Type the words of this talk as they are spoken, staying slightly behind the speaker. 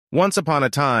Once upon a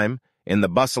time, in the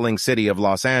bustling city of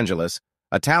Los Angeles,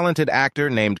 a talented actor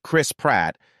named Chris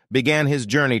Pratt began his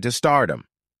journey to stardom.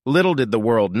 Little did the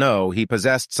world know he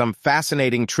possessed some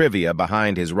fascinating trivia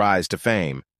behind his rise to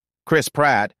fame. Chris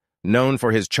Pratt, known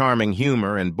for his charming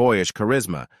humor and boyish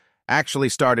charisma, actually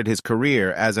started his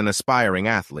career as an aspiring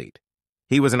athlete.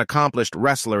 He was an accomplished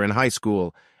wrestler in high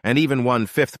school and even won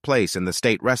 5th place in the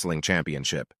state wrestling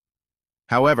championship.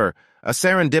 However, a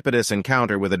serendipitous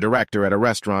encounter with a director at a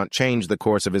restaurant changed the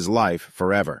course of his life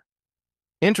forever.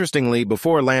 Interestingly,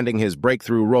 before landing his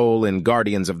breakthrough role in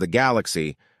Guardians of the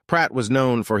Galaxy, Pratt was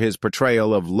known for his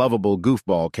portrayal of lovable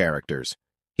goofball characters.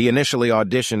 He initially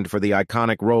auditioned for the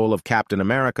iconic role of Captain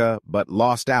America, but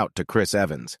lost out to Chris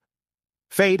Evans.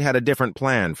 Fate had a different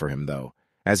plan for him, though,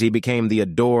 as he became the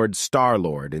adored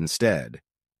Star-Lord instead.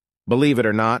 Believe it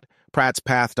or not, Pratt's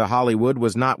path to Hollywood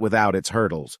was not without its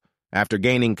hurdles. After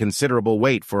gaining considerable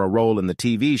weight for a role in the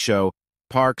TV show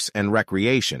Parks and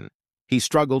Recreation, he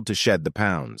struggled to shed the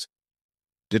pounds.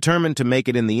 Determined to make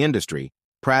it in the industry,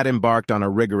 Pratt embarked on a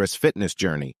rigorous fitness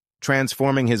journey,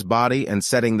 transforming his body and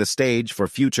setting the stage for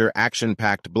future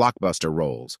action-packed blockbuster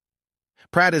roles.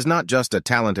 Pratt is not just a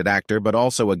talented actor, but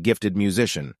also a gifted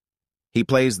musician. He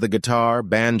plays the guitar,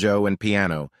 banjo, and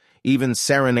piano, even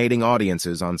serenading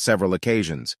audiences on several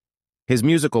occasions. His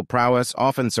musical prowess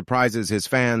often surprises his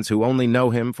fans who only know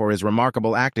him for his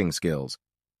remarkable acting skills.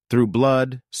 Through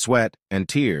blood, sweat, and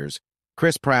tears,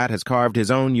 Chris Pratt has carved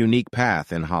his own unique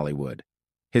path in Hollywood.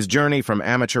 His journey from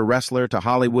amateur wrestler to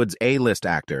Hollywood's A-list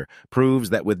actor proves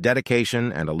that with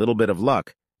dedication and a little bit of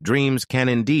luck, dreams can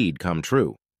indeed come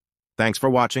true. Thanks for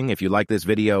watching. If you like this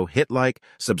video, hit like,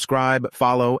 subscribe,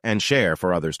 follow, and share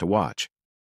for others to watch.